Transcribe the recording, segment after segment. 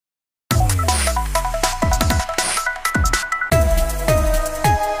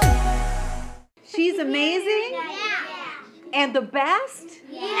And the best?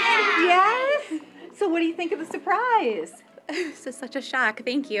 Yes? So what do you think of the surprise? This is such a shock.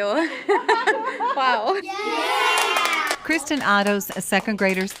 Thank you. Wow. Kristin Otto's second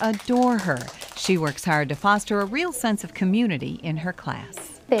graders adore her. She works hard to foster a real sense of community in her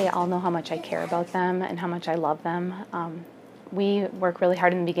class. They all know how much I care about them and how much I love them. We work really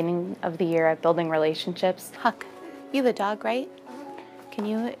hard in the beginning of the year at building relationships. Huck, you have a dog, right? Can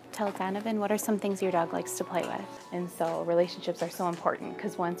you tell Donovan what are some things your dog likes to play with? And so relationships are so important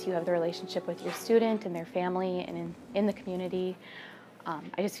because once you have the relationship with your student and their family and in the community,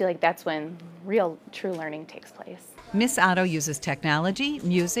 I just feel like that's when real, true learning takes place. Miss Otto uses technology,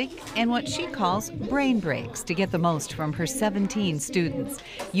 music, and what she calls brain breaks to get the most from her 17 students.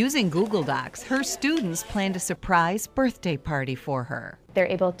 Using Google Docs, her students planned a surprise birthday party for her. They're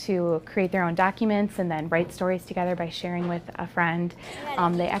able to create their own documents and then write stories together by sharing with a friend.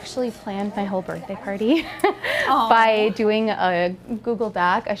 They actually planned my whole birthday party by doing a Google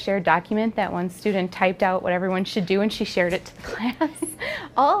Doc, a shared document that one student typed out what everyone should do and she shared it to the class.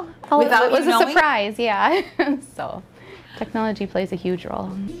 It was a surprise, yeah. So technology plays a huge role.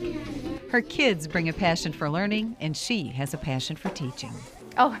 Her kids bring a passion for learning, and she has a passion for teaching.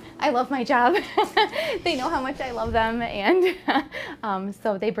 Oh, I love my job. They know how much I love them, and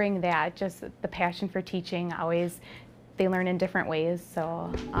so they bring that, just the passion for teaching. They learn in different ways,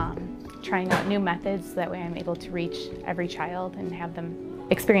 so trying out new methods, so that way I'm able to reach every child and have them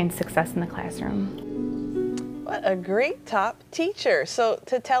experience success in the classroom. What a great top teacher. So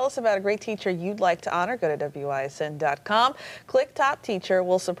to tell us about a great teacher you'd like to honor, go to WISN.com. Click Top Teacher.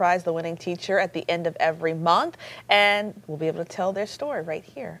 We'll surprise the winning teacher at the end of every month, and we'll be able to tell their story right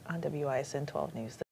here on WISN 12 News.